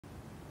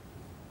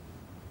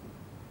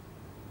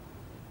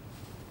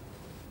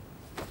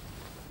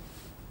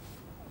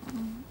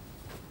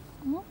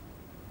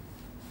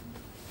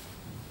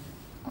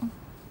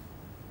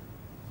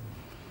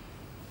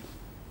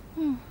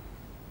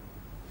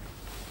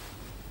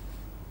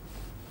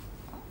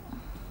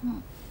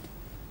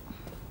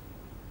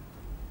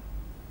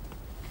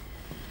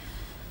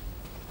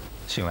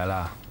醒来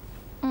啦？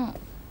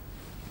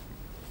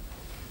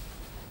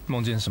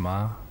梦见什么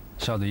啊？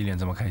笑得一脸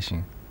这么开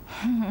心。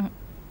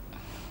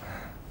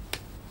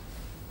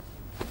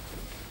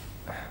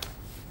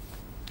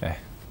哎。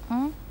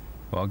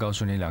我要告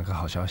诉你2个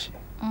好消息。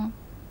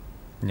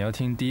你要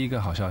听第1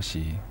个好消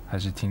息，还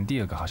是听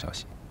第2个好消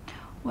息？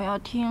我要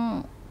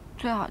听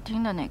最好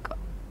听的那个。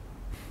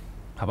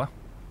好吧。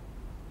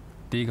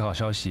第1个好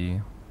消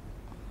息，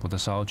我的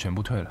烧全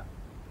部退了，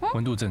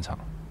温度正常。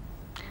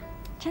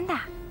真的？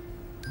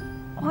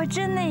我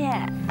真的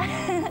耶！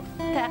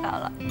太好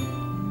了。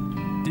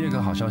第2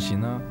个好消息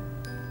呢？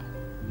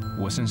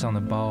我身上的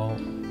包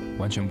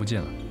完全不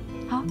见了。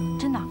好，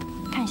真的，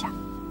看一下。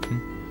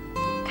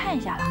看一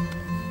下了。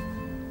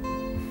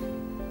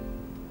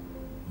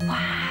哇，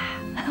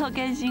好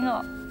开心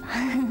哦！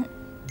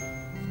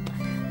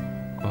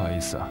不好意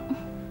思啊，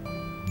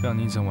让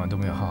你一整晚都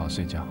没有好好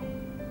睡觉。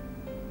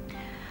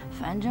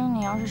反正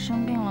你要是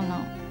生病了呢，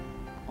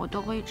我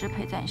都会一直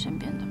陪在你身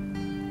边的。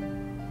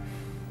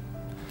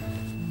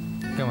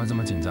干嘛这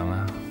么紧张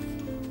啊？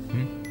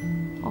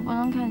我不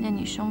能看见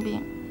你生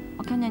病，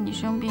我看见你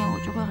生病，我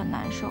就会很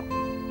难受。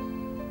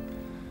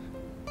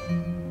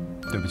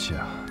对不起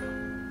啊，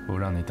我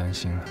让你担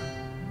心了。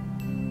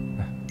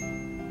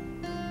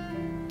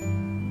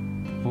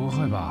不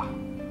会吧？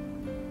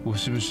我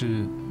是不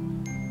是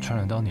传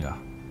染到你了？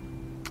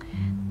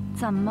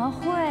怎么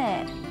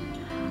会？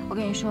我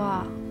跟你说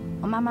啊，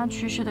我妈妈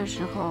去世的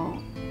时候，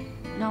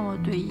让我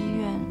对医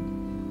院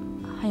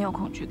很有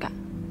恐惧感。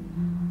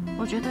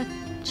我觉得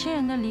亲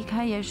人的离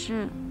开也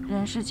是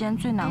人世间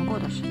最难过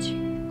的事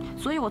情，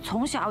所以我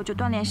从小就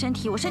锻炼身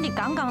体，我身体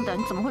杠杠的，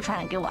你怎么会传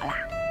染给我啦？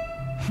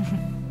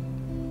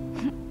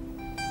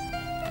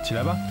起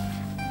来吧，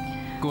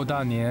过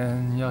大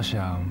年要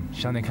想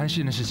点开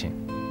心的事情。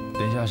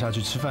等一下下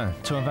去吃饭，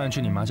吃完饭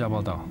去你妈家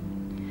报道。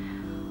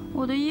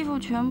我的衣服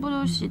全部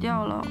都洗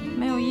掉了，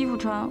没有衣服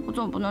穿，我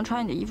总不能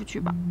穿你的衣服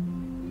去吧？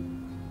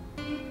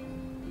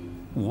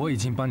我已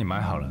经帮你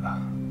买好了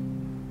啦，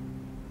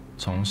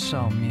从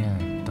上面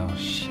到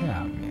下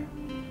面，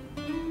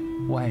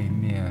外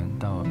面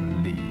到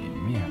里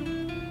面，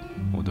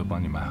我都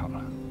帮你买好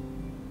了。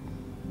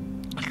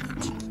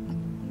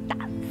大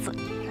色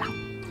狼！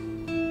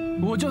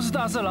我就是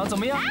大色狼，怎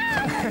么样？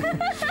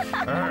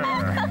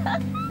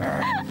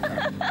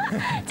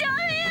救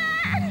命啊！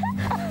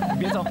你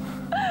别走。